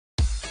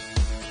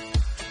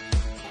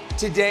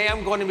Today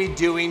I'm going to be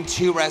doing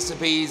 2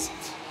 recipes.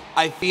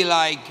 I feel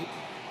like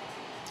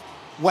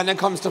when it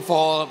comes to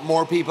fall,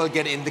 more people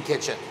get in the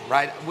kitchen,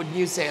 right? Wouldn't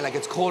you say, like,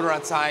 it's colder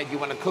outside, you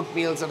want to cook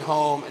meals at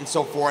home and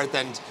so forth,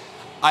 and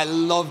I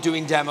love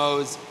doing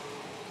demos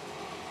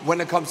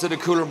when it comes to the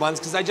cooler months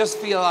because I just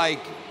feel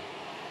like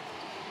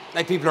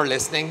people are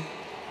listening,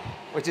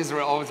 which is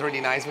always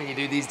really nice when you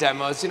do these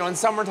demos. You know, in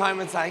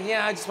summertime, it's like,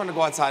 yeah, I just want to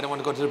go outside, I want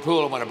to go to the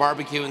pool, I want to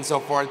barbecue and so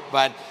forth,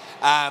 but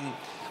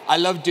I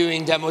love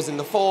doing demos in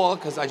the fall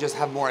because I just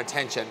have more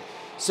attention.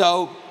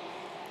 So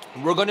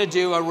we're gonna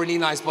do a really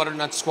nice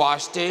butternut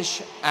squash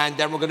dish, and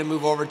then we're gonna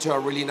move over to a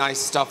really nice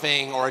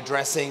stuffing or a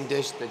dressing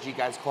dish that you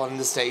guys call in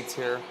the States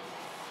here.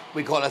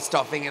 We call it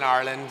stuffing in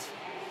Ireland.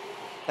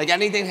 Like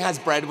anything that has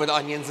bread with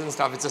onions and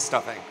stuff, it's a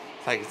stuffing.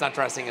 It's like, it's not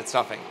dressing, it's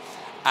stuffing.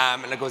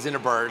 And it goes in a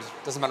bird,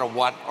 doesn't matter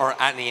what,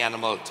 or any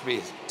animal to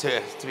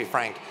be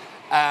frank.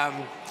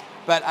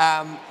 But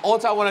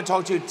also I wanna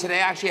talk to you, today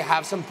I actually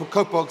have some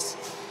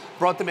cookbooks,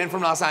 brought them in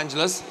from Los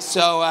Angeles.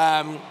 So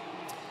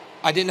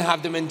I didn't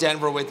have them in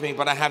Denver with me,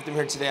 but I have them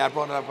here today. I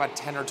brought up about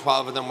 10 or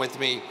 12 of them with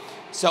me.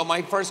 So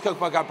my first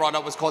cookbook I brought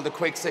up was called The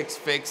Quick 6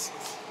 Fix.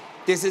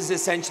 This is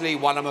essentially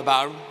what I'm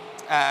about.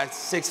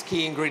 6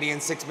 key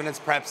ingredients, 6 minutes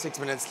prep, 6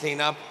 minutes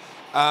cleanup.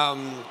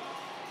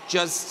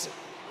 Just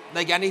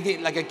like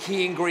anything, like a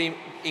key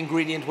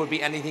ingredient would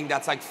be anything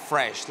that's like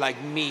fresh, like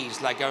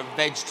meat, like a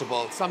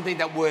vegetable, something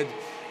that would,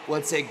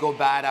 let's say, go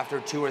bad after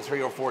 2 or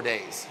 3 or 4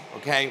 days,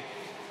 okay?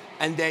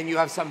 And then you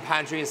have some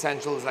pantry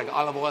essentials like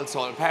olive oil,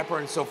 salt, and pepper,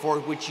 and so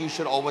forth, which you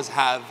should always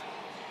have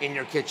in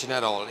your kitchen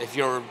at all. If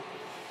you're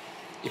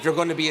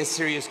going to be a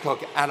serious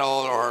cook at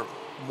all or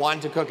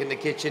want to cook in the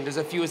kitchen, there's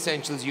a few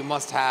essentials you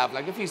must have,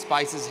 like a few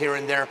spices here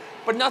and there,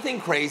 but nothing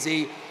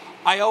crazy.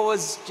 I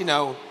always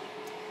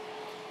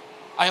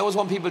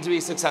want people to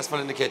be successful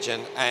in the kitchen,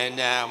 and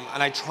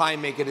I try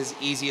and make it as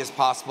easy as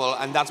possible,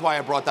 and that's why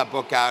I brought that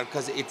book out,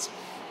 because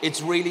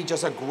it's really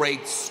just a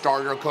great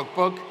starter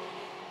cookbook.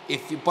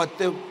 But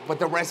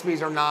the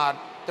recipes are not,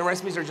 the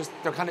recipes are just,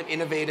 they're kind of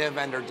innovative,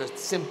 and they're just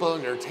simple,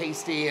 and they're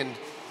tasty, and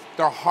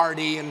they're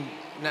hearty and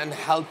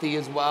healthy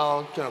as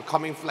well. You know,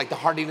 coming from like the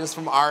heartiness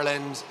from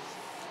Ireland,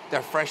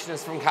 their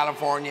freshness from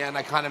California, and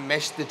I kind of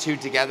meshed the two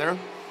together.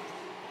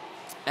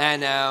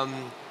 And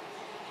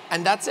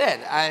that's it.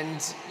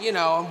 And you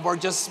know, we're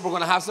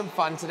gonna have some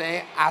fun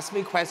today. Ask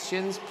me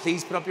questions.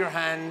 Please put up your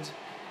hand,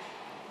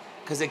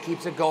 because it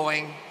keeps it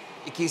going.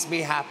 It keeps me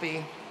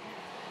happy.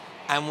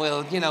 And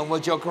we'll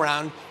joke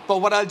around.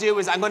 But what I'll do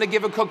is I'm gonna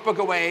give a cookbook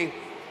away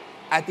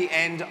at the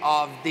end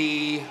of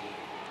the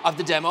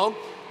demo.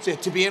 So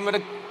to be in with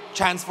a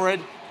chance for it,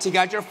 take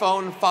out your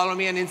phone, follow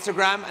me on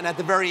Instagram, and at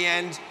the very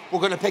end, we're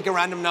gonna pick a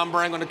random number,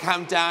 I'm gonna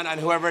count down, and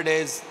whoever it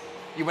is,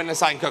 you win a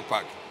signed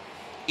cookbook.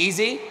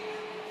 Easy?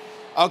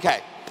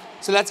 Okay,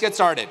 so let's get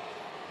started.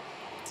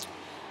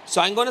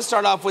 So I'm gonna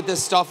start off with the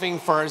stuffing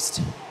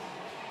first,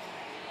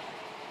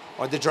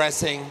 or the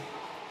dressing.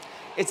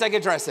 It's like a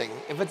dressing.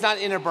 If it's not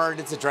in a bird,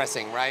 it's a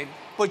dressing, right?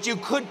 But you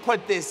could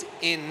put this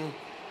in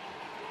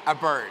a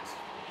bird,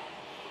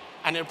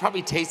 and it would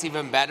probably taste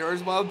even better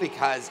as well,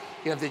 because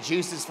you have the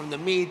juices from the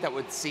meat that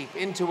would seep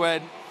into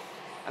it.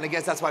 And I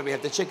guess that's why we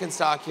have the chicken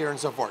stock here and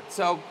so forth.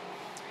 So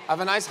I have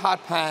a nice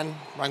hot pan,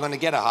 or I'm gonna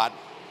get a hot.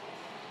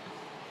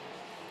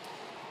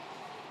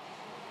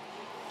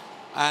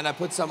 And I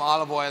put some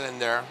olive oil in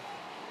there.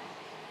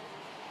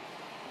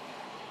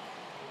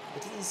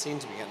 It doesn't seem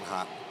to be getting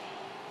hot.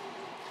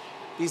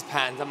 These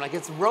pans, I'm like,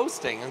 it's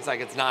roasting. It's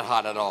like, it's not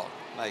hot at all.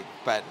 Like,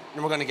 but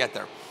we're gonna get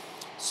there.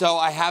 So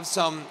I have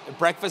some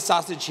breakfast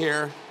sausage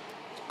here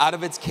out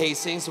of its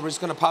casing, so we're just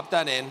gonna pop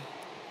that in.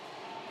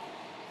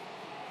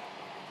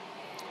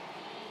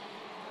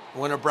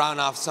 I'm gonna brown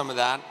off some of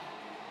that.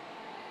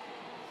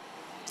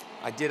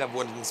 I did have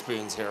wooden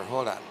spoons here,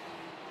 hold on.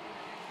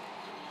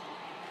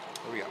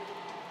 Here we go.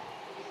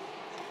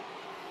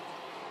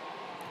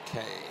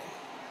 Okay,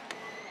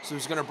 so I'm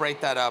just gonna break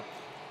that up.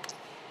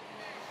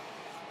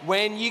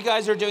 When you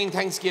guys are doing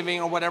Thanksgiving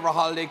or whatever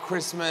holiday,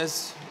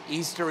 Christmas,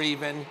 Easter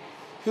even,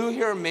 who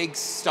here makes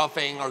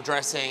stuffing or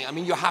dressing? I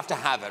mean, you have to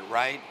have it,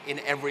 right? In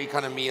every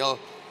kind of meal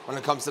when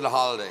it comes to the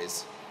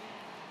holidays.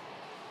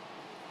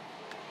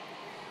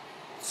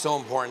 So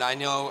important. I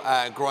know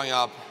growing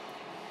up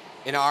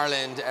in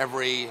Ireland,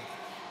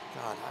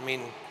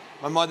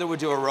 my mother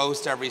would do a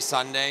roast every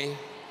Sunday,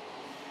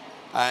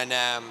 and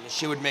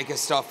she would make a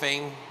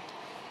stuffing.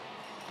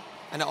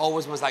 And it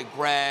always was like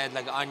bread,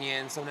 like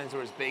onions. Sometimes there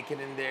was bacon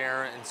in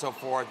there and so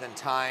forth, and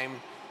thyme.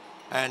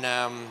 And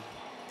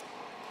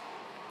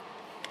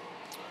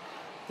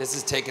this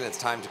is taking its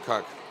time to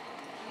cook.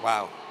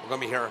 Wow, we're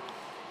gonna be here.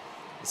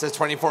 It says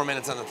 24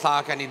 minutes on the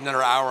clock. I need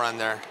another hour on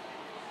there.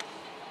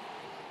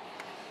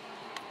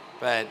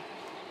 But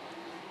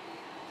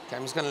okay,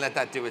 I'm just gonna let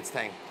that do its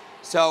thing.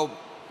 So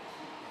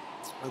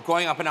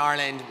growing up in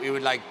Ireland, we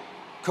would like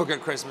cook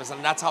at Christmas,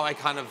 and that's how I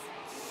kind of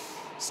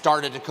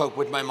started to cook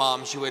with my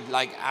mom. She would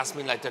like ask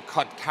me like to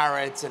cut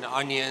carrots and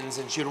onions,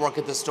 and she would work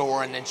at the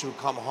store, and then she would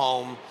come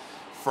home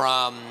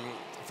from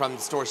the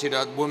store. She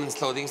had a women's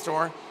clothing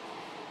store,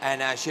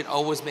 And she'd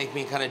always make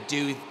me kind of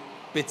do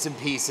bits and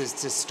pieces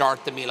to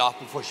start the meal off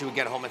before she would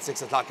get home at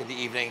 6 o'clock in the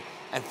evening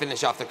and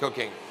finish off the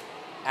cooking.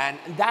 And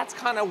that's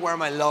kind of where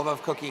my love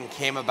of cooking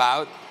came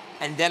about.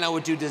 And then I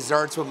would do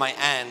desserts with my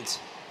aunt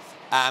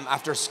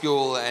after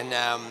school, and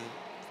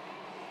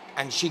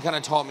she kind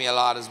of taught me a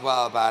lot as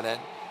well about it.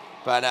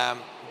 But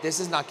this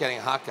is not getting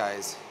hot,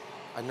 guys.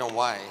 I don't know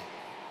why.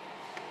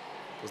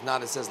 It's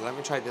not a sizzle. Let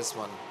me try this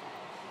one.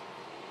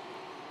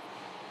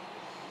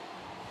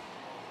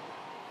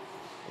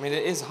 I mean,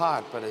 it is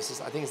hot, but it's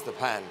just, I think it's the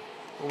pan.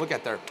 We'll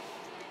get there.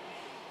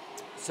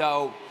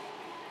 So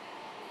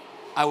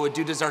I would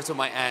do desserts with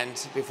my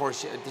aunt before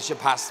she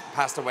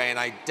passed away, and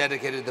I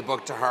dedicated the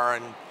book to her.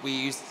 And we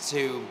used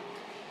to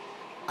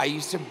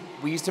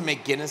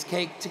make Guinness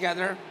cake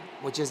together,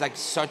 which is like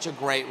such a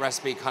great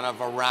recipe kind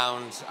of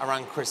around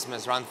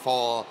Christmas, around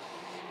fall.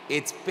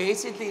 It's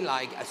basically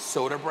like a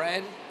soda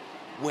bread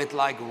with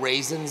like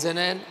raisins in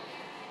it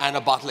and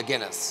a bottle of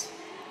Guinness.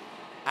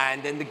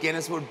 And then the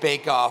Guinness would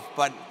bake off.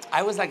 But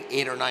I was like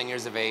 8 or 9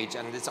 years of age,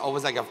 and it's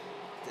always like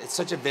it's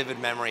such a vivid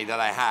memory that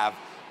I have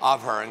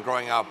of her. And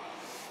growing up,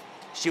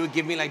 she would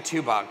give me like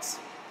 $2,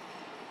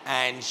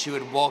 and she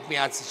would walk me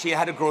out. She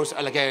had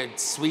like a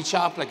sweet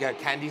shop, like a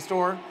candy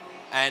store,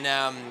 and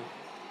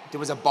there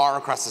was a bar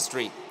across the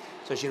street.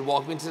 So she'd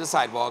walk me to the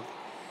sidewalk,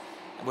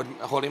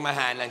 holding my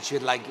hand, and she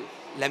would like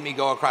let me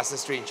go across the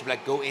street. And she'd be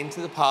like, go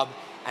into the pub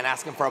and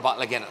ask him for a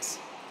bottle of Guinness,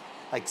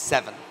 like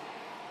 7.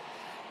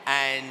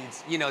 And,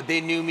 you know,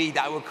 they knew me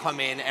that I would come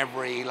in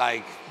every,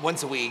 like,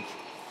 once a week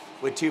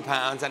with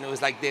 £2. And it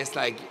was like this,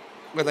 like,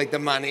 with, like, the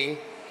money,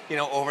 you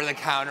know, over the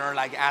counter,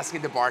 like,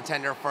 asking the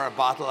bartender for a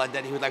bottle. And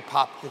then he would, like,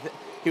 pop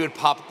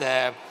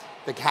the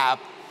cap,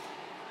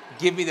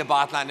 give me the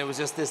bottle. And it was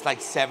just this, like,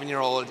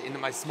 7-year-old in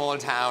my small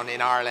town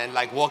in Ireland,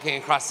 like, walking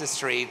across the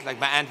street. Like,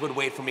 my aunt would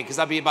wait for me, because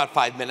that'd be about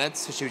 5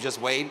 minutes. So she would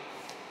just wait.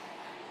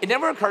 It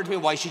never occurred to me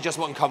why she just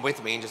wouldn't come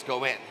with me and just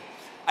go in.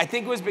 I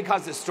think it was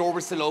because the store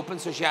was still open,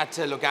 so she had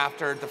to look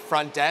after the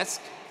front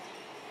desk.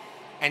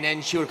 And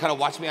then she would kind of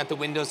watch me out the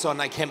window, so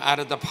when I came out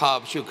of the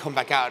pub, she would come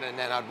back out, and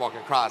then I'd walk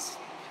across.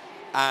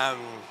 And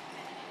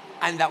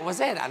that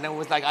was it. And it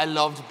was like, I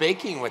loved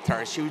baking with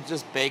her. She would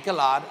just bake a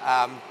lot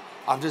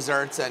of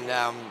desserts,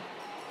 and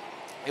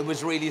it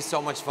was really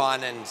so much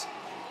fun.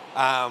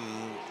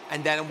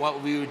 And then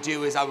what we would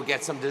do is I would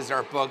get some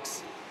dessert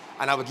books,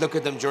 and I would look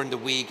at them during the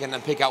week and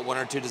then pick out 1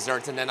 or 2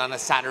 desserts. And then on a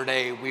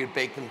Saturday, we would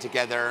bake them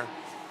together.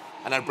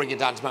 And I'd bring it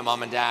down to my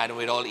mom and dad, and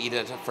we'd all eat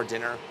it for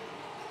dinner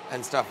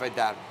and stuff like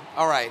that.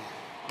 All right,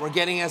 we're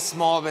getting a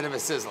small bit of a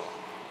sizzle.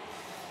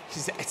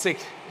 It's like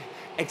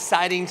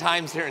exciting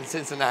times here in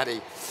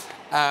Cincinnati.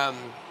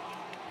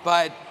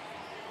 But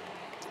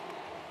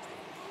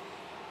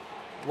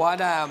what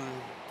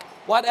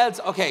else?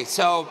 Okay,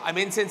 so I'm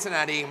in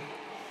Cincinnati.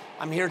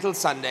 I'm here till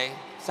Sunday,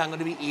 so I'm going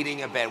to be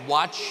eating a bit.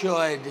 What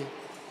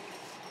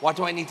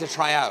do I need to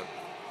try out?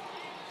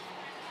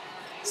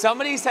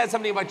 Somebody said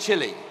something about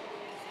chili.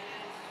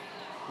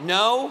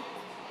 No,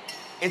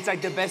 it's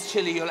like the best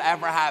chili you'll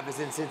ever have is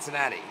in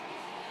Cincinnati.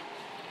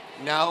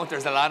 No,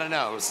 there's a lot of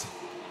no's.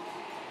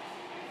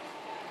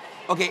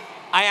 Okay,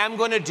 I am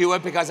going to do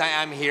it because I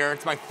am here.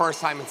 It's my first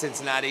time in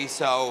Cincinnati,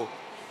 so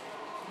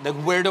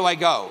where do I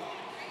go?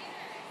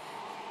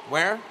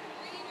 Where?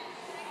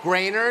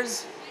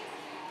 Grainers?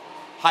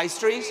 High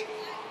Street?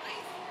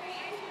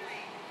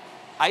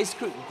 Ice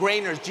cream,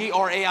 Grainers,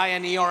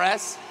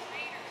 Grainers.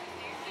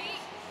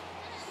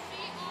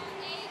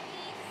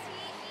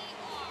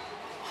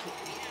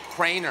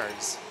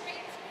 Craners.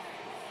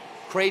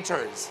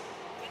 Craters.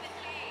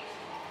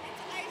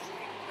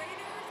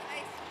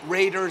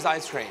 Raiders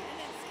ice cream.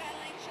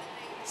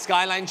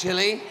 Skyline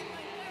chili.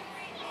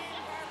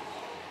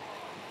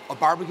 A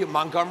barbecue,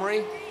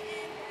 Montgomery.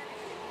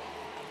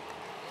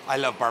 I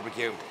love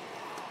barbecue.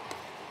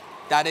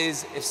 That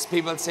is, if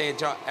people say,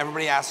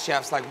 everybody asks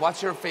chefs, like,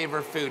 what's your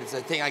favorite food? It's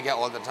a thing I get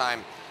all the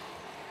time.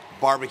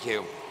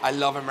 Barbecue. I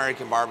love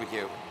American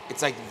barbecue.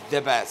 It's like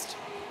the best.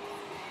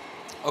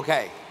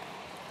 Okay.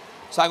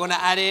 So I'm going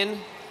to add in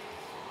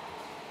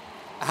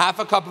a half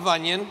a cup of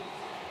onion.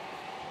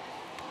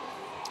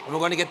 And we're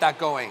going to get that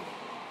going.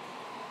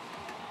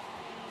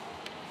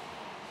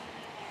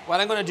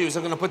 What I'm going to do is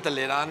I'm going to put the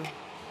lid on,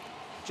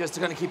 just to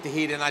kind of keep the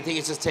heat in. I think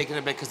it's just taking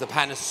a bit because the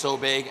pan is so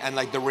big and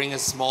like the ring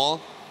is small.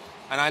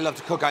 And I love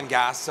to cook on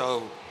gas,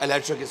 so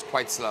electric is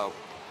quite slow.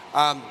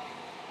 But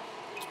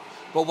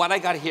what I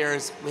got here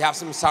is we have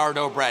some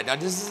sourdough bread. Now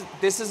this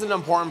is an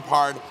important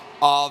part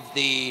of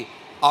a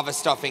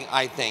stuffing,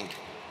 I think.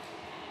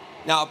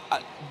 Now,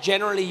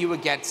 generally you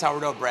would get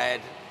sourdough bread.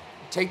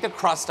 Take the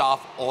crust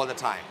off all the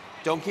time.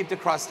 Don't keep the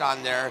crust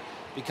on there,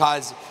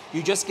 because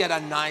you just get a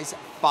nice,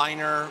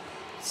 finer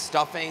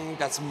stuffing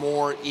that's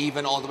more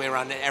even all the way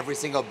around in every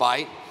single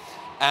bite.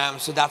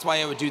 So that's why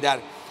I would do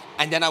that.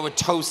 And then I would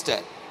toast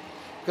it,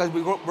 because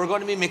we're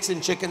going to be mixing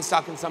chicken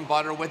stock and some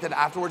butter with it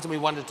afterwards, and we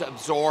wanted to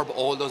absorb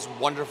all those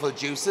wonderful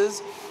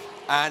juices,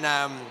 and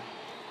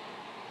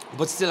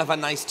but still have a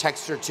nice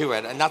texture to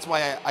it. And that's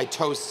why I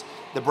toast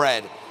the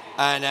bread.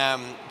 And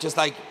just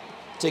like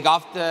take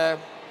off the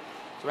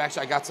So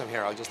actually I got some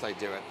here, I'll just like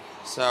do it.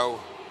 So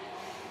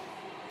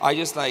I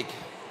just like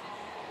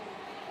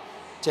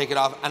take it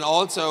off. And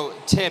also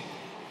tip,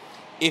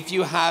 if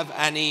you have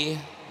any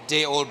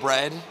day-old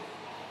bread,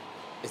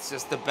 it's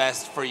just the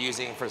best for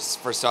using for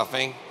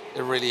stuffing.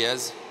 It really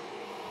is.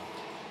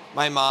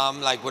 My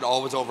mom like would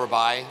always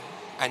overbuy,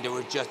 and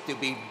there'd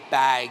be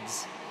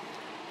bags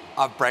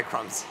of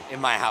breadcrumbs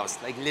in my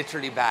house, like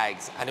literally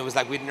bags. And it was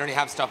like we'd nearly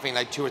have stuffing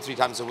like 2 or 3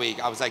 times a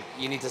week. I was like,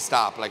 you need to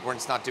stop. Like we're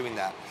just not doing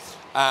that.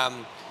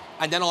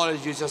 And then all I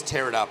do is just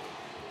tear it up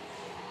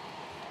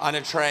on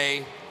a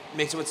tray,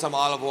 mix it with some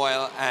olive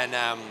oil,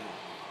 and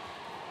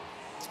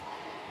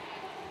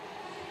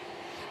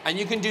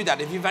you can do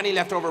that. If you have any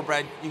leftover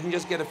bread, you can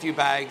just get a few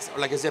bags or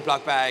like a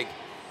Ziploc bag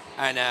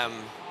and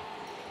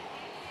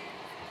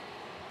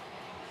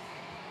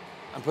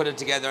put it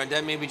together, and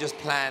then maybe just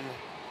plan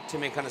to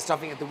make kind of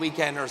stuffing at the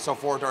weekend or so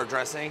forth, or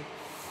dressing.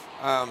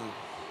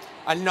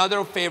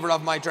 Another favorite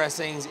of my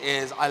dressings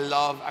is I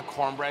love a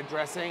cornbread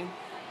dressing.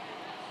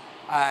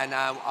 And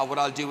what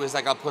I'll do is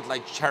like I'll put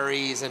like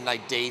cherries and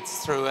like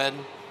dates through it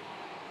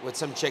with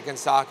some chicken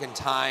stock and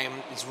thyme.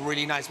 It's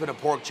really nice with a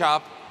pork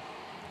chop.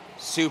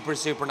 Super,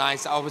 super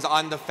nice. I was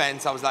on the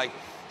fence. I was like,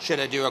 should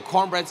I do a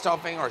cornbread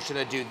stuffing or should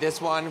I do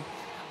this one?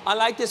 I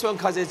like this one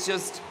because it's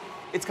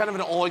kind of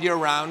an all year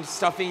round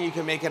stuffing. You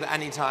can make it at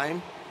any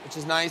time, which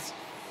is nice.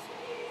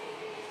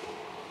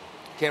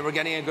 Okay, we're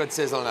getting a good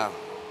sizzle now.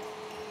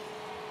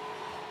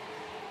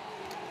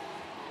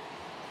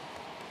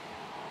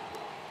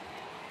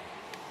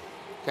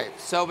 Okay,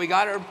 so we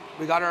got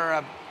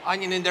our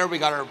onion in there. We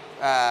got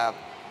our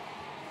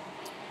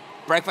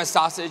breakfast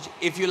sausage.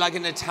 If you like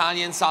an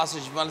Italian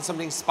sausage, if you want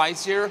something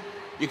spicier,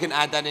 you can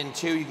add that in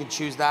too. You can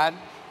choose that.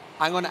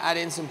 I'm going to add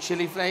in some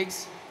chili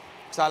flakes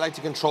because I like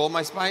to control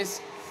my spice.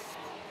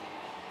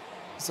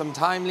 Some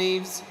thyme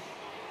leaves.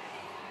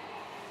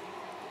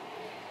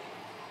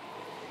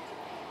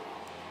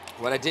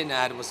 What I didn't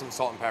add was some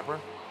salt and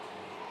pepper.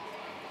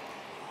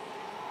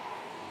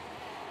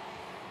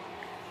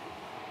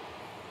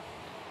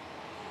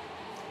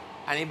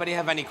 Anybody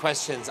have any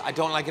questions? I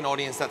don't like an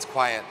audience that's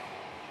quiet.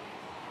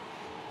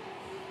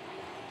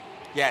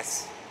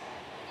 Yes.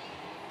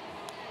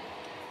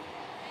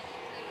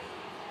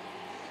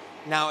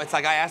 Now it's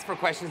like I ask for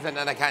questions and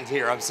then I can't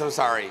hear. I'm so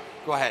sorry.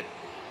 Go ahead.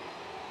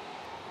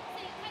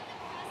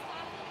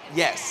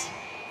 Yes.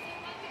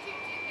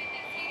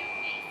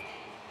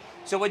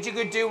 So what you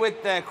could do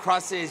with the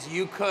crust is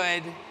you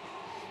could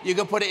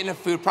put it in a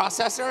food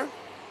processor,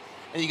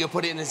 and you could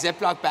put it in a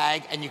Ziploc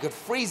bag, and you could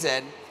freeze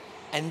it.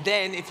 And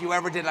then if you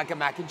ever did like a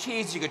mac and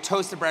cheese, you could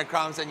toast the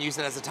breadcrumbs and use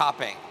it as a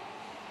topping.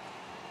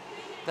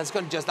 That's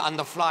going to just on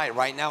the fly.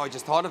 Right now, I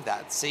just thought of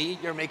that. See,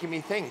 you're making me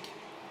think.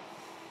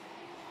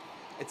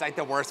 It's like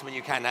the worst when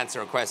you can't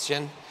answer a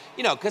question.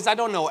 You know, because I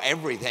don't know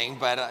everything,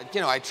 but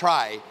I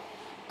try.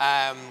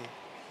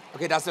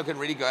 Okay, that's looking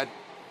really good.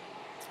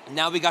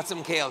 Now we got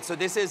some kale. So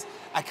this is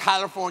a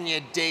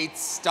California date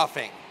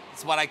stuffing.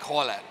 That's what I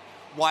call it.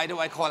 Why do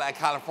I call it a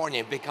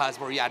California? Because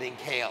we're adding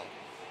kale.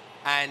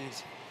 And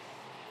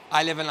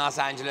I live in Los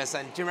Angeles,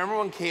 and do you remember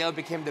when kale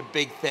became the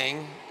big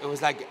thing? It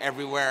was like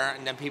everywhere,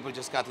 and then people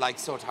just got like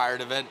so tired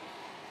of it.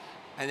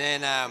 And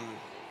then,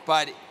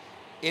 but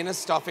in a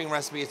stuffing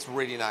recipe, it's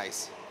really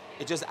nice.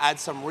 It just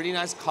adds some really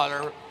nice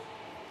color.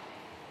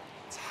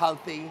 It's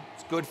healthy,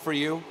 it's good for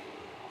you.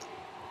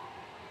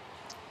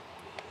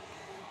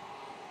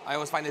 I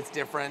always find it's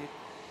different.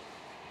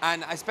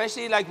 And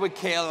especially like with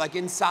kale, like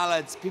in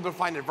salads, people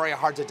find it very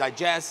hard to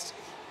digest.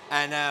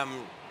 And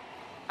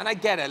I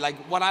get it. Like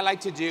what I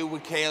like to do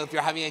with kale, if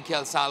you're having a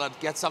kale salad,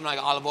 get some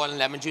like olive oil and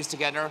lemon juice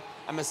together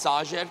and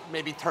massage it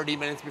maybe 30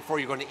 minutes before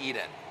you're going to eat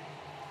it.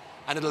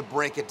 And it'll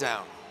break it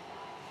down.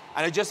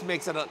 And it just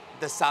makes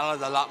the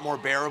salad a lot more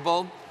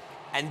bearable.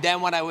 And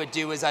then what I would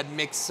do is I'd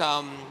mix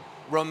some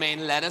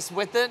romaine lettuce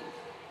with it.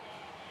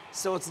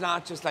 So it's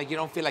not just like, you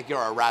don't feel like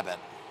you're a rabbit.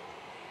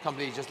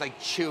 Completely just like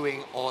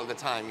chewing all the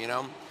time, you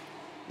know?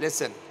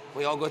 Listen,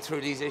 we all go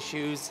through these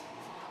issues.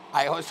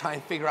 I always try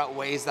and figure out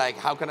ways like,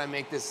 how can I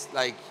make this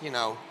like,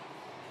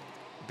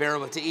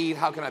 bearable to eat?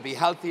 How can I be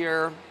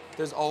healthier?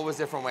 There's always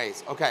different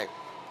ways. Okay,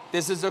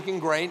 this is looking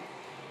great.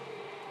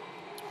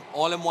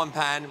 All in one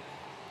pan.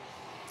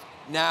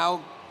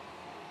 Now,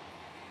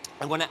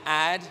 I'm gonna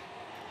add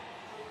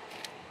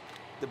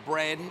the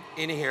bread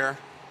in here,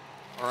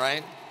 all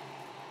right?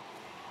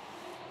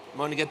 I'm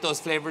gonna get those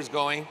flavors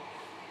going.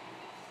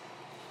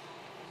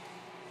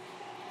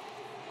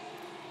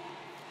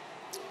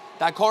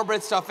 That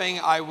cornbread stuffing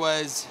I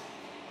was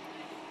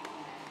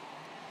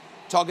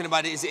talking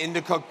about is in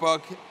the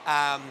cookbook.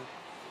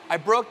 I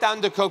broke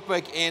down the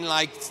cookbook in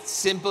like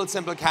simple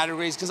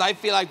categories because I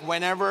feel like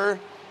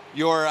whenever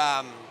you're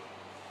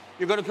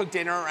going to cook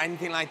dinner or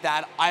anything like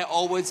that, I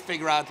always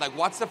figure out like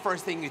what's the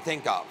first thing you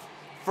think of.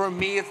 For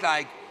me, it's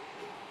like,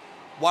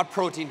 what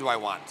protein do I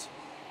want?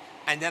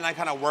 And then I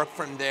kind of work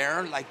from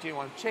there. Like, do you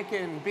want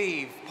chicken,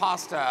 beef,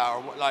 pasta,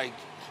 or like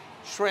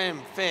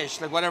shrimp, fish,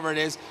 like whatever it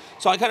is.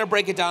 So I kind of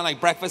break it down like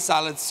breakfast,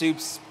 salads,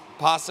 soups,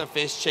 pasta,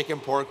 fish, chicken,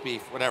 pork,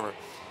 beef, whatever.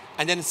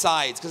 And then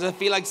sides, because I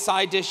feel like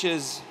side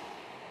dishes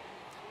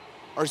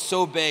are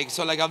so big.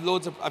 So like I've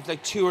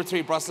like 2 or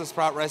 3 Brussels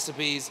sprout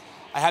recipes.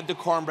 I have the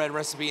cornbread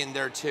recipe in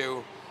there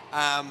too.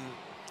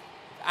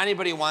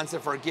 Anybody wants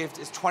it for a gift,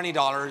 it's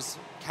 $20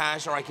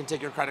 cash, or I can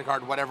take your credit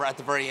card, whatever, at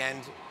the very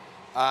end.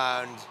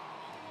 And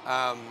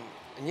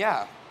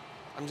yeah,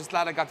 I'm just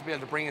glad I got to be able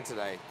to bring it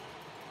today.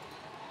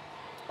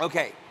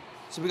 Okay,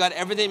 so we got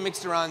everything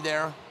mixed around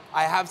there.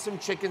 I have some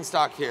chicken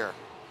stock here.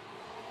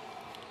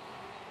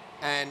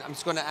 And I'm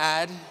just gonna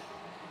add,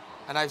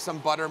 and I have some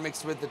butter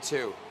mixed with it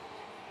too.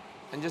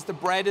 And just the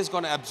bread is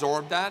gonna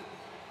absorb that.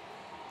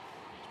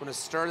 Just gonna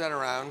stir that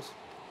around.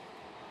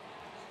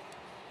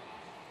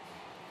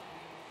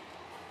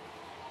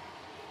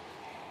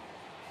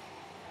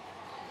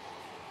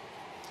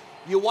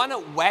 You want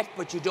it wet,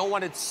 but you don't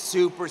want it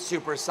super,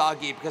 super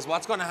soggy, because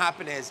what's gonna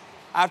happen is,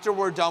 after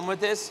we're done with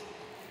this,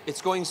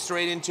 it's going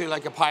straight into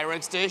like a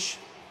Pyrex dish,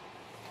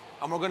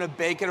 and we're gonna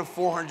bake it at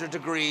 400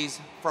 degrees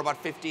for about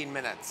 15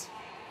 minutes.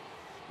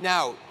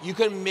 Now, you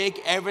can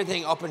make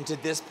everything up until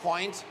this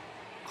point,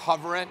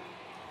 cover it,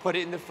 put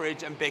it in the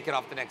fridge, and bake it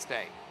off the next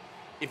day.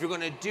 If you're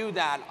gonna do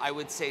that, I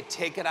would say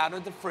take it out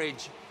of the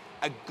fridge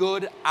a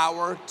good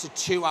hour to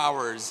 2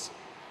 hours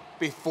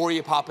before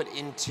you pop it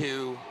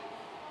into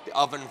the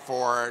oven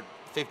for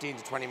 15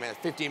 to 20 minutes,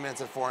 15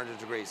 minutes at 400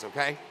 degrees,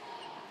 okay?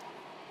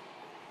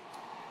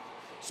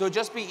 So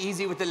just be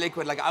easy with the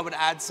liquid. Like I would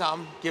add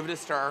some, give it a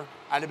stir,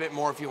 add a bit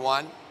more if you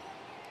want.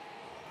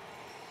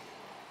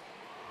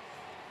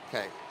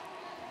 Okay,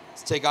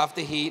 let's take off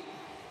the heat.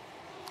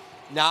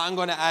 Now I'm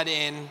gonna add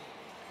in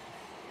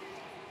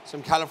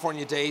some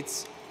California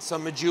dates,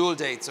 some medjool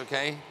dates,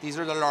 okay? These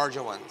are the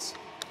larger ones.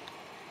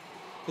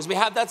 Because we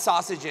have that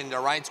sausage in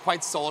there, right? It's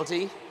quite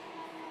salty.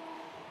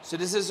 So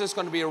this is just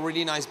gonna be a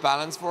really nice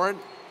balance for it.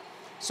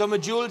 So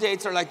medjool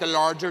dates are like the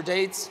larger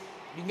dates.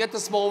 You can get the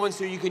small ones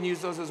too, you can use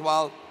those as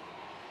well.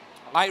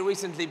 I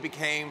recently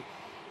became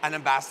an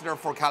ambassador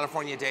for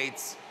California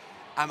dates.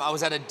 I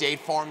was at a date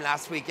forum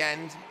last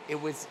weekend. It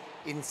was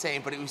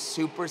insane, but it was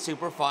super,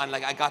 super fun.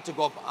 Like I got to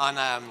go up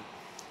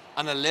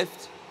on a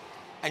lift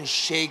and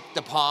shake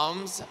the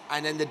palms,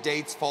 and then the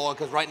dates fall,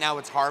 because right now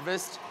it's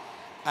harvest.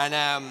 And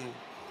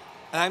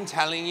I'm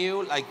telling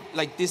you,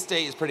 like this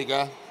date is pretty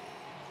good.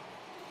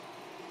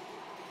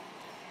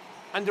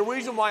 And the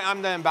reason why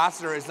I'm the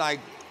ambassador is like,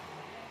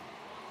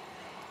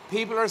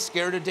 people are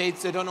scared of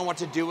dates. They don't know what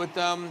to do with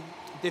them.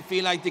 They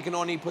feel like they can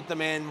only put them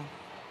in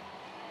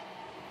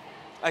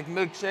like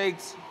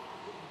milkshakes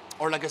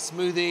or like a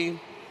smoothie.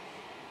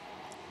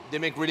 They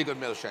make really good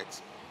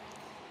milkshakes.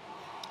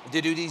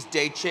 They do these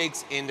date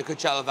shakes in the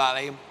Coachella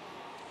Valley.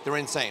 They're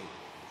insane.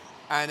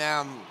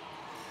 And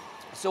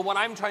so what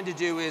I'm trying to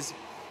do is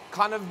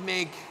kind of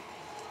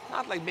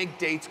not like make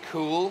dates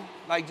cool,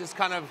 like just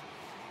kind of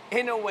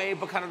in a way,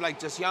 but kind of like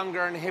just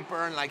younger and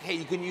hipper, and like, hey,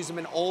 you can use them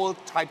in all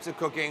types of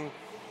cooking.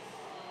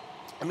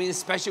 I mean,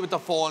 especially with the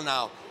fall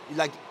now,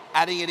 like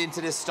adding it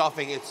into this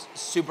stuffing, it's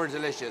super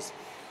delicious.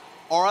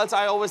 Or else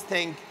I always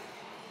think,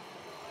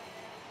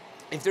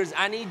 if there's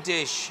any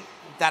dish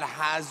that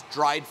has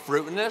dried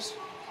fruit in it,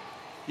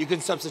 you can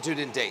substitute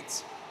in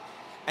dates.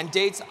 And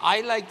dates,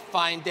 I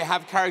find they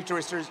have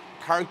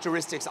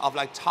characteristics of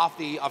like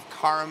toffee, of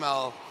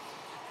caramel.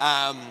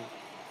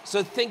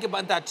 So think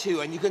about that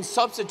too. And you can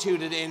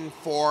substitute it in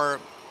for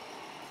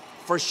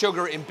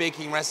sugar in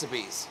baking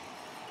recipes.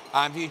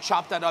 If you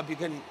chop that up, you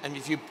can, and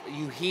if you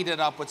heat it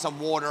up with some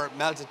water,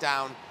 melt it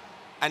down,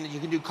 and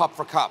you can do cup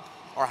for cup,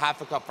 or half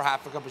a cup for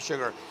half a cup of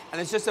sugar. And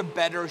it's just a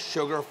better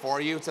sugar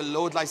for you. It's a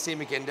low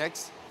glycemic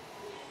index.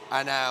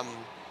 And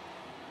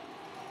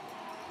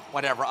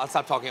whatever, I'll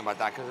stop talking about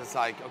that, because it's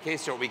like, okay,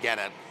 Stuart, we get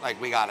it.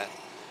 Like, we got it.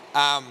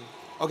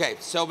 Okay,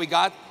 so we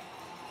got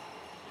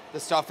the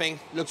stuffing.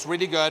 Looks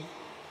really good.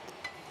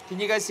 Can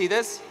you guys see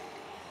this?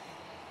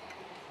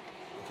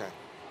 Okay.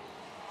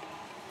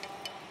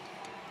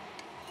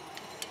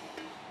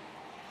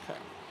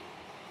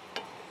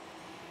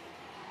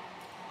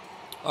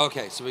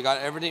 Okay, so we got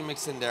everything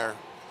mixed in there.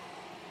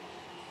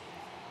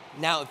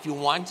 Now, if you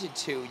wanted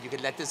to, you could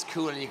let this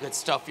cool and you could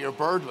stuff your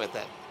bird with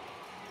it.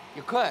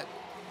 You could.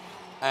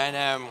 And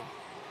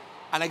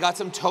I got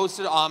some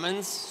toasted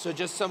almonds, so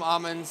just some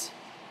almonds.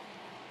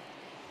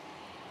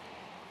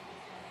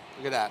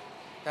 Look at that.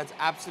 That's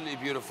absolutely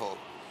beautiful.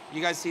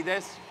 You guys see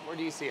this? Where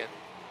do you see it?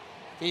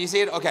 Can you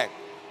see it? Okay.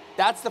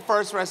 That's the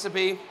first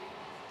recipe.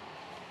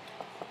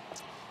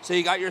 So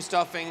you got your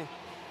stuffing,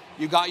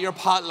 you got your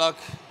potluck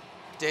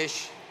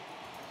dish.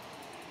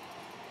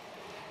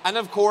 And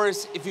of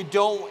course, if you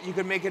don't, you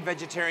could make it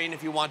vegetarian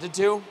if you wanted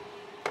to.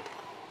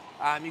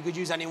 You could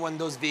use any one of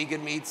those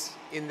vegan meats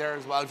in there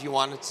as well if you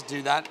wanted to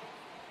do that.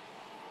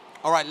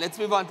 All right, let's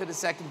move on to the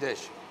second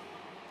dish.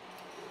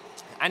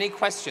 Any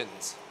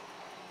questions?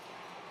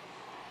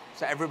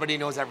 So everybody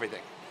knows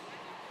everything,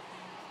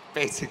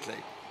 basically.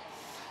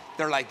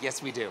 They're like,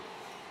 yes, we do.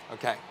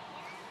 Okay.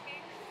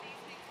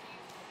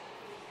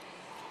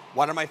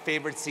 What are my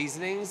favorite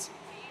seasonings?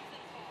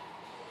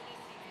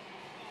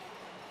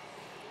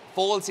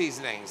 Fall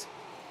seasonings.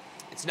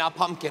 It's not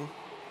pumpkin.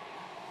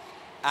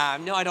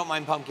 No, I don't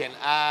mind pumpkin.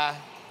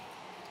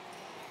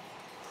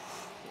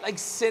 Like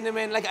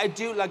cinnamon, like I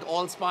do like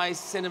allspice,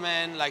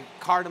 cinnamon, like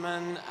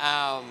cardamom.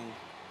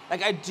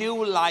 Like I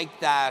do like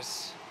that.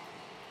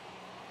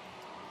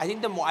 I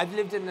think the more, I've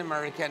lived in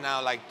America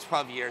now like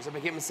 12 years. I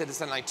became a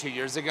citizen like 2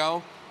 years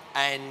ago,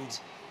 and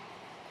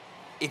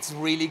it's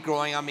really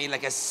growing on me.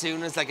 Like as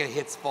soon as like it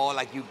hits fall,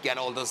 like you get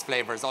all those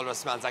flavors, all those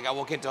smells. Like I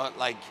walk into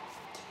like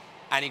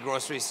any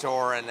grocery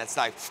store and it's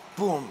like,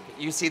 boom,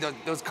 you see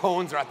those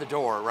cones are at the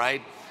door,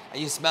 right?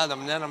 And you smell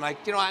them, and then I'm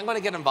like, you know, I'm gonna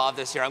get involved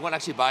this year. I'm gonna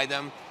actually buy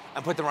them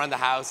and put them around the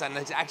house, and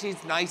it's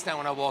nice now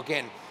when I walk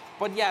in.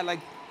 But yeah,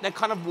 like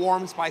kind of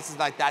warm spices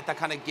like that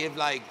kind of give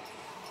like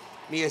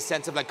me a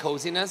sense of like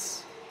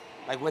coziness,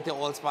 like with the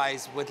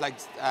allspice, with like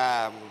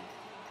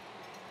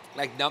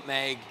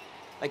nutmeg.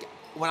 Like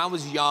when I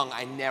was young,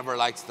 I never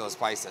liked those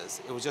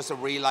spices. It was just a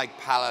really like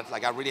palate.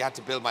 Like I really had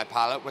to build my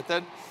palate with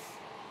it,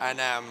 and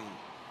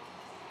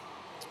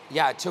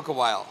yeah, it took a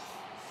while.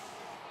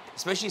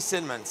 Especially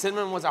cinnamon.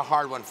 Cinnamon was a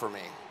hard one for me,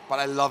 but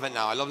I love it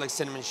now. I love like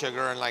cinnamon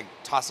sugar and like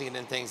tossing it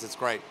in things. It's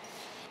great.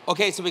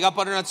 Okay, so we got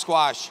butternut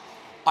squash.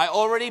 I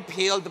already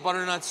peeled the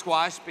butternut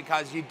squash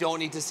because you don't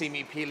need to see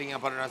me peeling a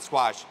butternut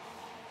squash.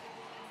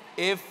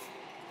 I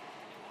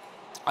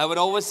would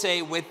always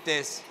say with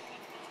this,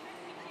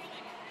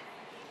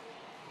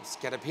 let's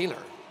get a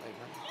peeler.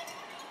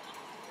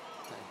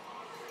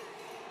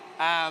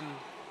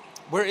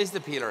 Where is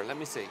the peeler? Let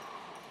me see.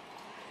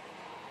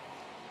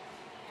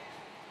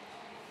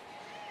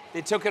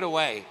 They took it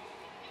away.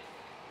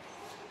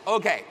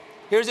 Okay,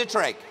 here's a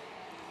trick.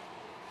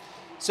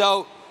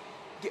 So,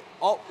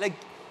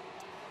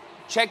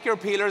 check your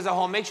peelers at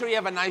home. Make sure you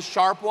have a nice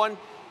sharp one.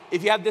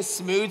 If you have this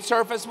smooth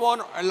surface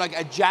one, or like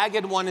a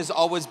jagged one is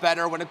always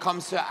better when it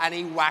comes to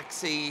any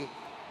waxy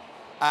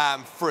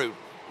fruit.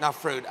 Not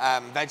fruit,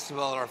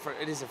 vegetable or fruit.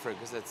 It is a fruit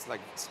because it's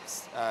like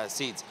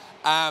seeds.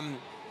 So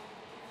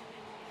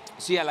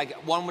yeah, like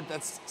one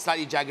that's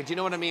slightly jagged. Do you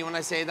know what I mean when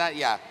I say that?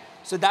 Yeah.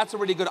 So that's a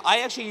really good.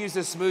 I actually used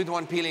a smooth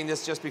one peeling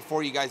this just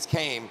before you guys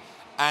came,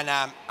 and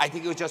I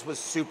think it was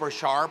super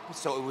sharp.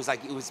 So it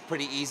was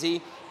pretty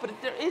easy, but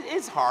it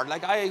is hard.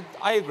 Like I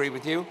agree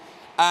with you.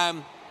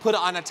 Put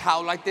it on a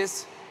towel like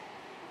this,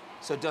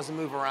 so it doesn't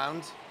move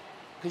around,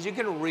 because you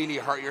can really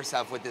hurt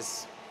yourself with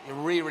this. You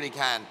really, really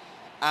can.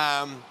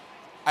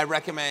 I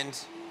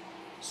recommend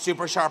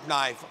super sharp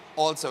knife.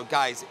 Also,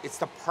 guys, it's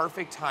the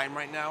perfect time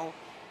right now.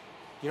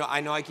 You know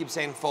I keep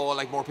saying fall,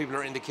 like more people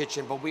are in the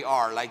kitchen, but we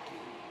are like.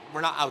 We're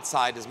not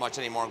outside as much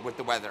anymore with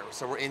the weather,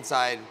 so we're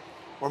inside.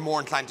 We're more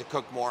inclined to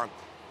cook more.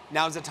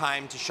 Now's the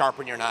time to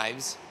sharpen your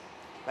knives.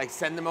 Like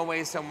send them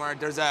away somewhere.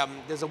 There's a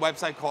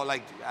website called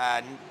like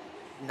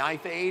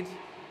Knife Aid,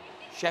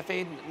 Chef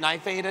Aid,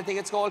 Knife Aid, I think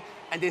it's called,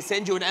 and they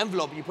send you an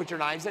envelope. You put your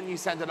knives in, you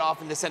send it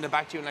off, and they send it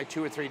back to you in like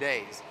 2 or 3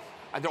 days,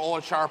 and they're all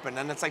sharpened,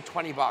 and it's like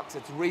 $20.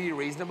 It's really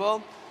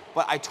reasonable,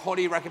 but I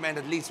totally recommend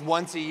at least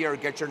once a year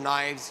get your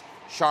knives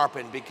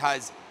sharpened,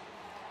 because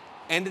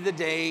end of the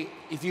day,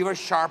 if you have a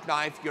sharp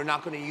knife, you're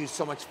not going to use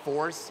so much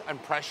force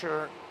and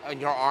pressure on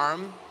your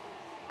arm,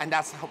 and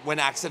that's when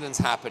accidents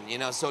happen, you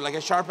know? So like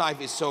a sharp knife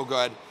is so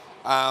good.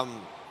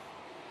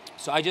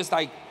 So I just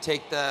like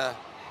take the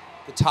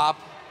top,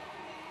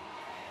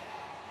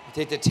 I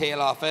take the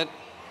tail off it.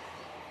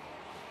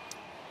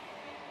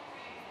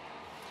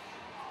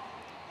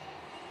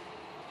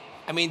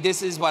 I mean,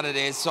 this is what it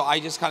is, so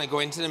I just kind of go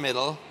into the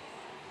middle.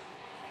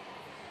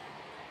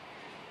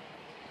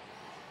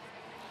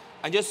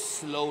 And just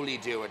slowly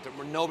do it.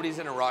 Nobody's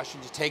in a rush.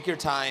 And just take your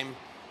time.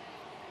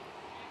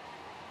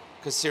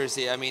 Because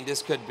seriously, I mean,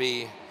 this could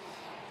be.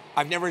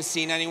 I've never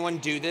seen anyone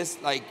do this,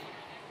 like,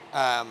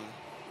 have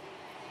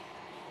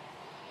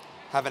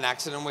an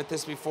accident with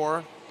this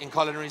before in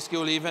culinary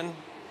school, even.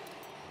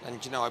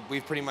 And you know,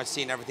 we've pretty much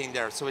seen everything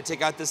there. So we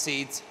take out the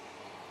seeds.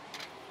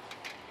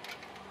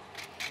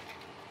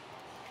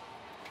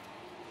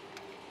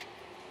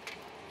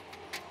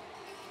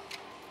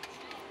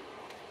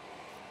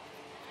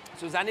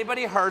 So has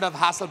anybody heard of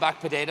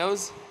Hasselback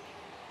potatoes?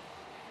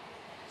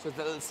 So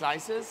the little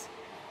slices.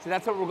 So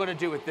that's what we're going to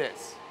do with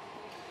this.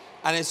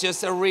 And it's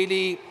just a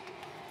really,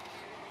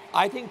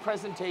 I think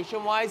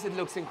presentation-wise, it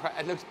looks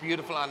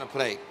beautiful on a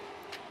plate.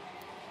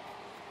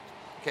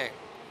 Okay,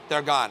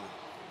 they're gone.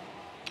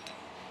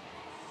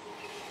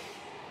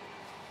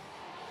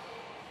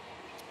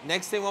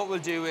 Next thing what we'll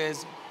do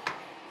is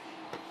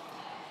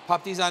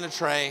pop these on a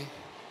tray.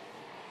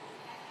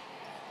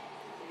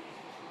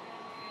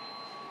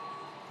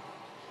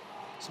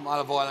 Some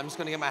olive oil. I'm just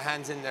going to get my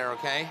hands in there,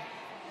 okay?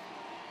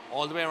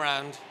 All the way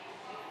around.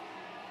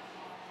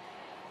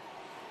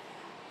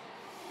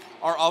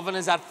 Our oven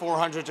is at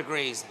 400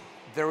 degrees.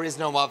 There is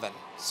no oven,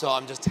 so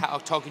I'm just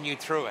talking you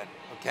through it,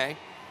 okay?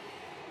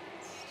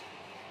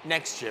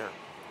 Next year.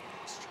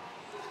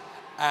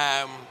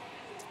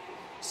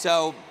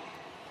 So,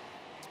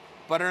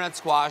 butternut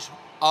squash,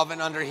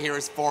 oven under here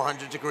is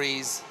 400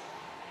 degrees.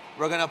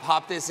 We're gonna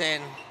pop this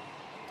in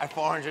at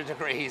 400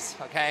 degrees,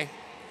 okay?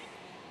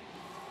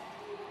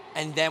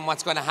 And then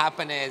what's gonna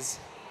happen is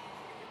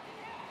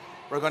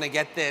we're gonna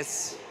get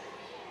this,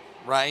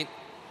 right?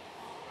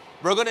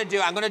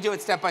 I'm gonna do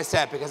it step by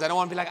step because I don't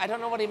want to be like, I don't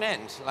know what he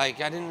meant.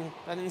 Like I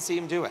didn't see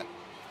him do it.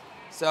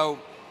 So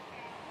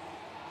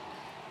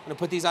I'm gonna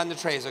put these on the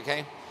trays,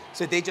 okay?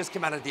 So they just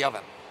came out of the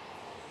oven.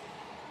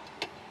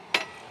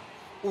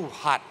 Ooh,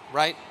 hot,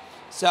 right?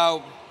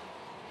 So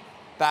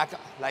back,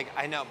 like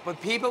I know,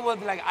 but people will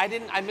be like,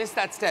 I missed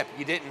that step.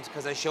 You didn't,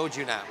 because I showed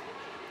you now.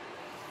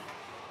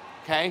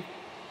 Okay?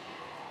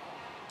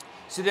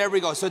 So there we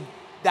go. So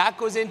that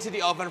goes into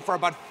the oven for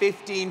about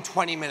 15,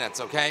 20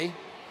 minutes, okay?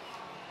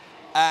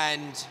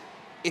 And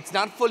it's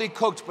not fully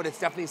cooked, but it's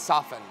definitely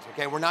softened,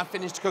 okay? We're not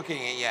finished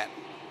cooking it yet.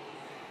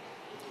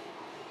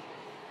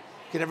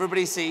 Can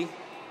everybody see?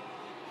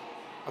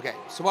 Okay,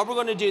 so what we're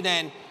gonna do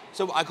then,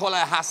 so I call it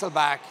a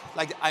Hasselback.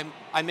 Like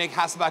I make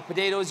Hasselback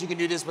potatoes. You can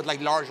do this with like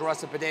large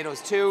russet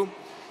potatoes too.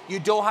 You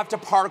don't have to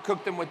par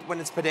cook them when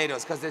it's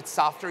potatoes because it's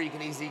softer, you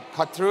can easily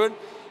cut through it.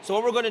 So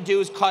what we're gonna do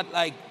is cut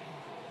like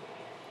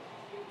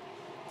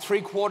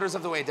 3/4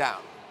 of the way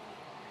down.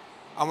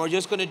 And we're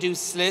just gonna do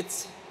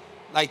slits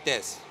like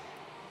this.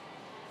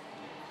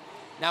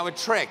 Now a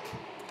trick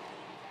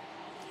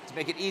to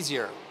make it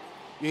easier.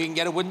 You can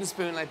get a wooden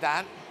spoon like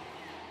that.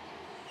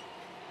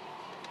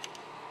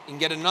 You can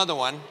get another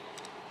one.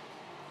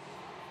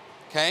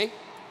 Okay?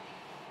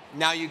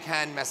 Now you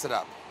can mess it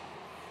up.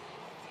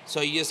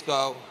 So you just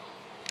go.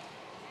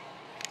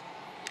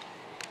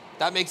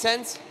 That makes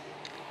sense?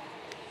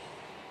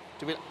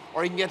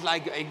 Or you can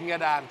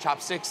get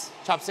chopsticks.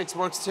 Chopsticks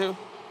works too.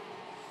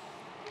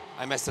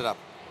 I messed it up.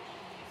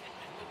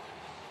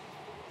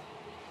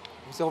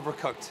 It was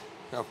overcooked.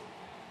 No.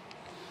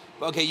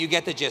 Okay, you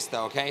get the gist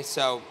though, okay?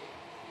 So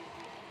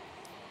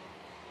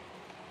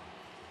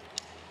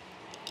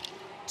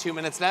 2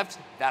 minutes left.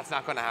 That's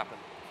not gonna happen.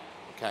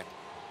 Okay.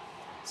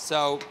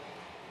 So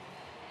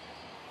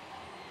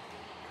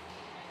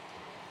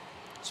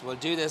we'll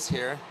do this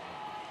here.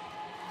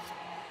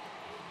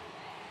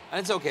 And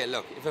it's okay,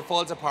 look, if it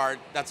falls apart,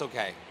 that's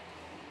okay.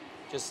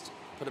 Just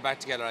put it back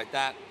together like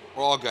that.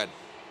 We're all good.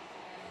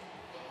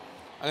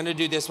 I'm gonna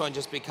do this one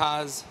just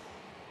because.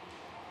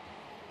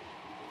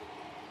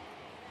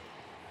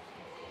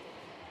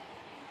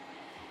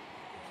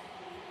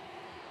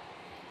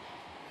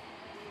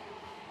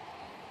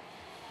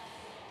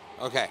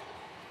 Okay.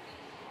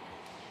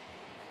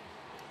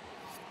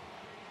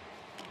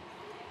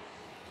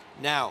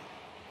 Now,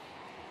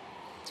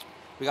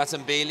 we got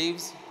some bay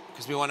leaves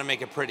because we want to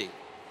make it pretty.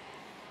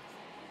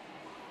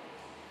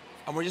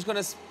 And we're just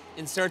going to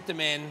insert them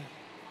in,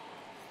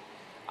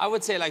 I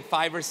would say like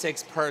 5 or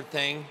 6 per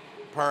thing,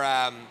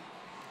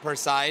 per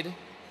side,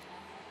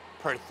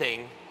 per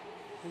thing.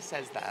 Who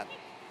says that?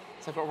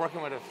 It's like we're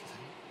working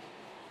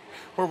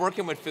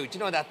with food. You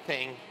know that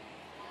thing?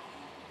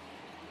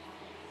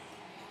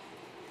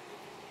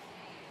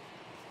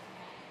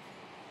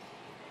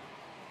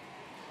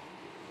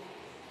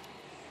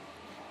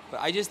 But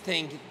I just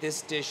think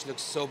this dish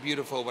looks so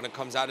beautiful when it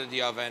comes out of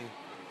the oven,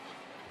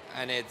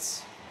 and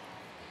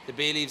the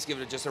bay leaves give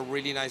it just a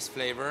really nice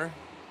flavor.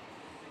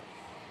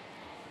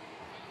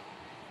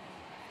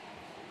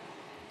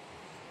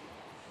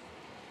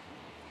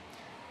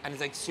 And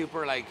it's like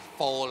super like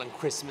fall and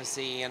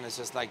Christmassy, and it's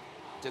just like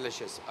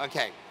delicious.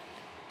 Okay,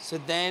 so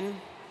then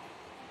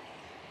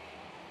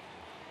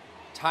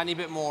tiny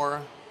bit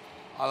more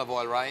olive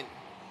oil, right?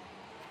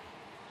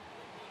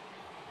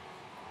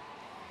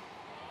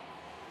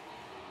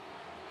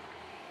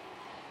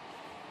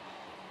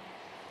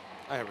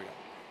 Oh, here we go.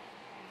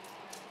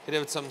 Hit it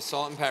with some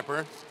salt and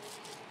pepper.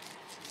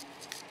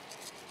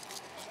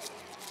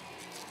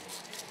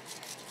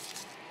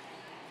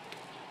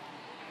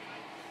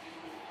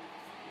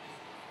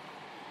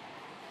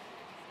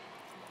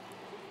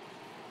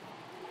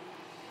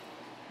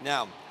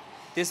 Now,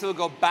 this will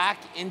go back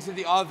into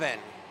the oven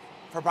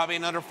for probably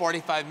another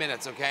 45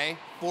 minutes, okay?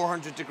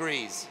 400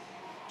 degrees.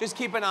 Just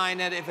keep an eye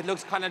on it. If it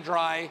looks kind of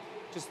dry,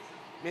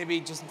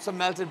 maybe just some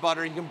melted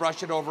butter. You can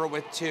brush it over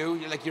with too,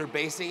 like you're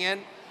basting it.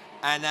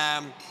 And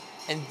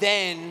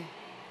then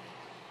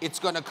it's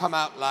gonna come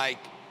out like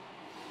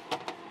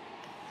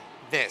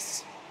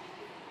this.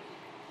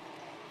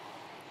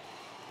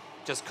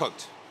 Just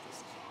cooked,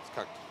 it's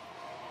cooked.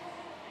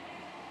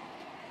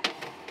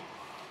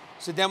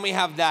 So then we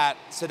have that.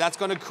 So that's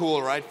gonna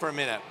cool, right, for a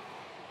minute.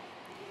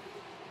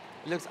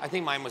 I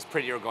think mine was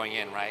prettier going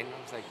in, right?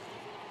 I was like,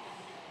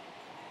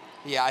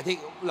 yeah, I think,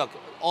 look,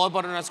 all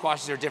butternut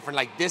squashes are different.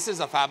 Like this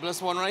is a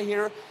fabulous one right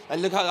here. Like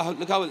look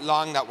how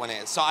long that one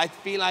is. So I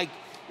feel like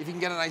if you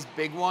can get a nice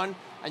big one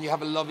and you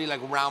have a lovely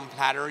like round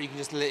platter, you can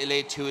just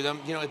lay 2 of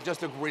them. You know, it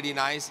just look really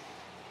nice.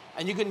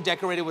 And you can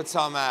decorate it with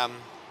some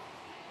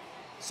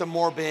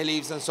more bay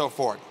leaves and so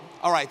forth.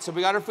 All right, so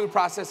we got our food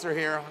processor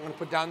here. I'm gonna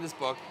put down this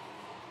book.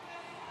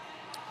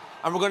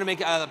 And we're gonna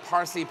make a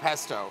parsley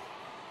pesto.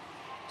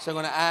 So I'm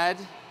gonna add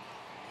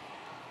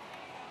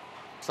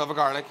clove of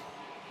garlic,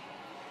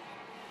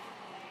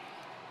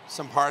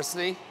 some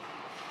parsley.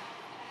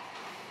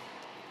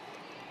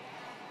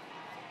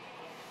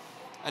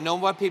 I know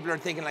what people are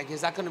thinking, like, is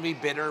that going to be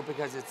bitter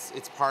because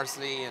it's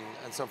parsley and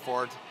so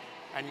forth?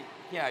 And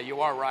yeah,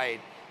 you are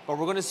right. But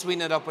we're going to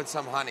sweeten it up with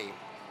some honey.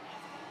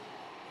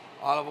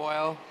 olive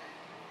oil,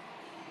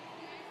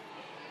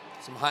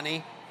 some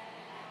honey.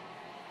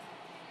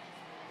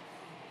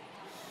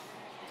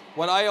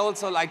 What I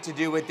also like to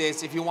do with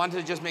this, if you want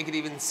to just make it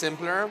even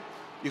simpler,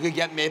 you could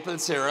get maple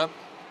syrup,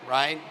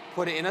 right?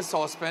 Put it in a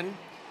saucepan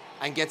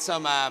and get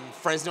some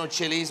Fresno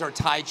chilies or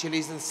Thai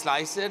chilies and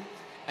slice it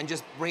and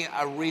just bring it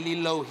at a really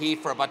low heat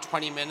for about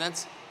 20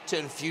 minutes to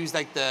infuse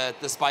like the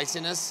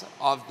spiciness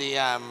of the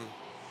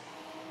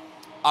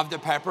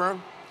pepper.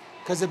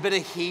 Because a bit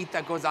of heat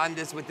that goes on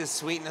this with the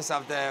sweetness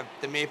of the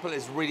maple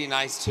is really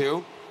nice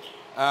too.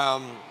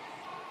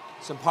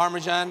 Some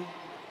Parmesan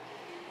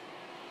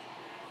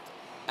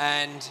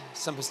and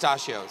some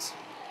pistachios.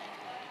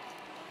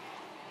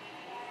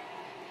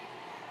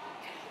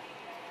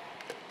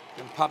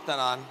 And pop that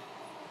on.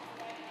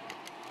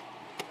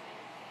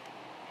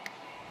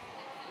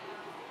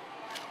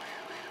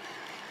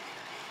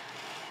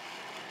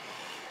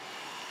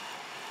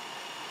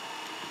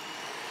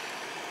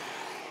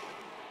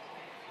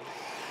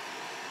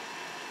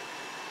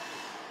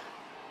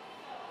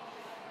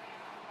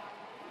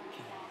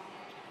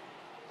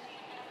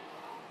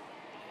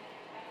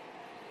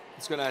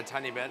 It's gonna add a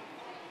tiny bit.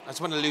 I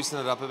just want to loosen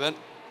it up a bit.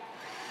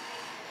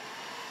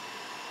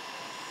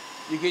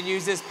 You can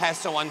use this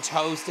pesto on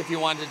toast if you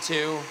wanted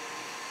to.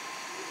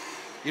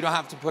 You don't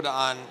have to put it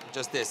on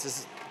just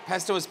this.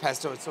 Pesto is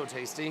pesto, it's so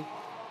tasty.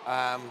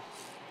 That,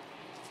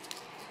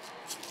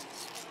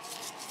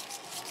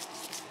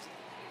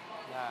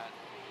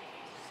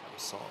 some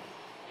salt.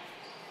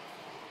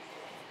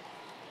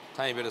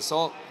 Tiny bit of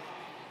salt.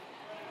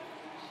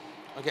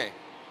 Okay,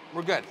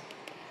 we're good.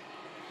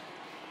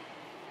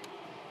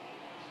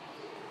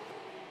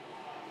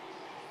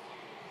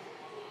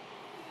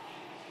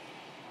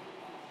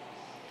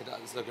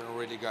 It's looking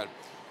really good.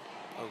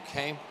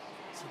 Okay.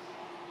 So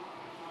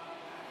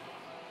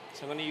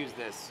I'm going to use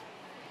this.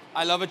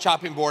 I love a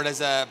chopping board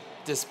as a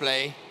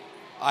display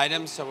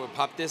item, so we'll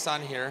pop this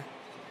on here.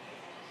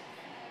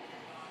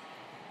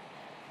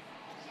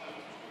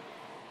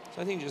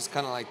 So I think just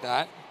kind of like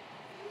that.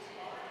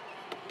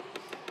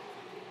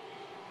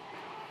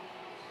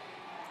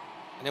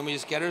 And then we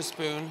just get our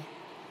spoon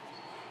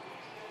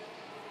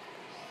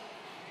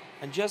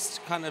and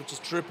just kind of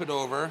just drip it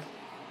over.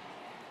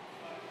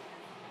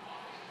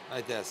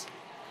 Like this.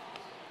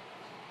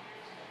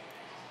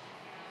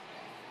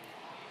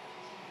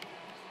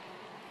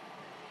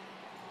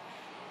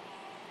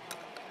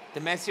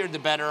 The messier, the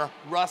better.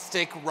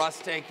 Rustic.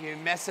 You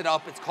mess it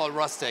up, it's called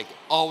rustic.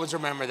 Always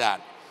remember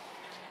that.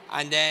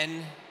 And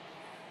then,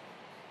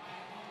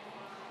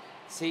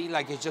 see,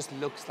 like it just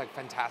looks like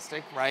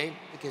fantastic, right?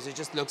 Because it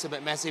just looks a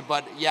bit messy,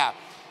 but yeah.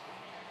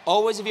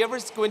 Always, if you ever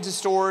go into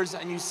stores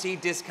and you see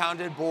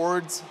discounted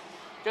boards,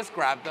 just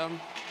grab them.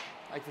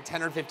 Like for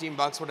 10 or 15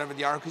 bucks, whatever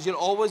they are, because you'll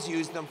always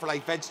use them for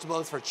like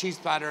vegetables, for cheese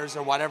platters,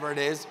 or whatever it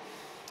is.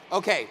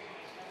 Okay,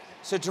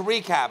 so to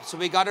recap, so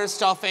we got our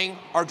stuffing,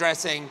 our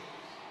dressing,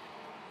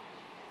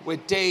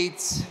 with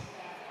dates,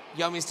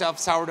 yummy stuff,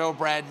 sourdough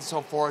bread, and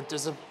so forth.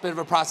 There's a bit of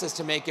a process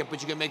to make it,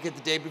 but you can make it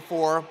the day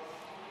before.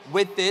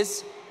 With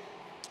this,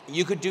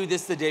 you could do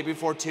this the day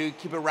before too,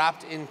 keep it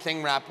wrapped in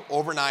cling wrap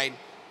overnight,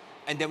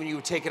 and then when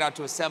you take it out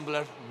to assemble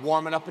it,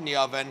 warm it up in the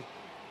oven,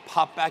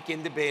 pop back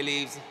in the bay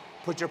leaves,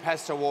 put your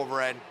pesto over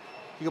it.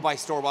 You can buy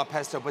store-bought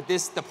pesto, but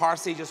the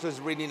parsley just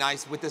was really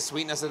nice with the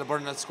sweetness of the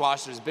butternut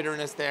squash. There's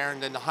bitterness there,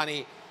 and then the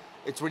honey,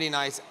 it's really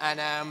nice. And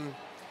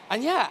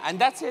yeah, and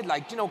that's it.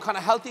 Like, you know, kind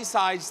of healthy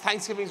sides.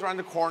 Thanksgiving's around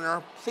the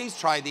corner. Please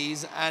try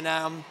these,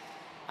 and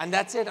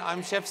that's it.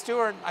 I'm Chef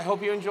Stuart. I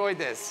hope you enjoyed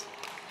this.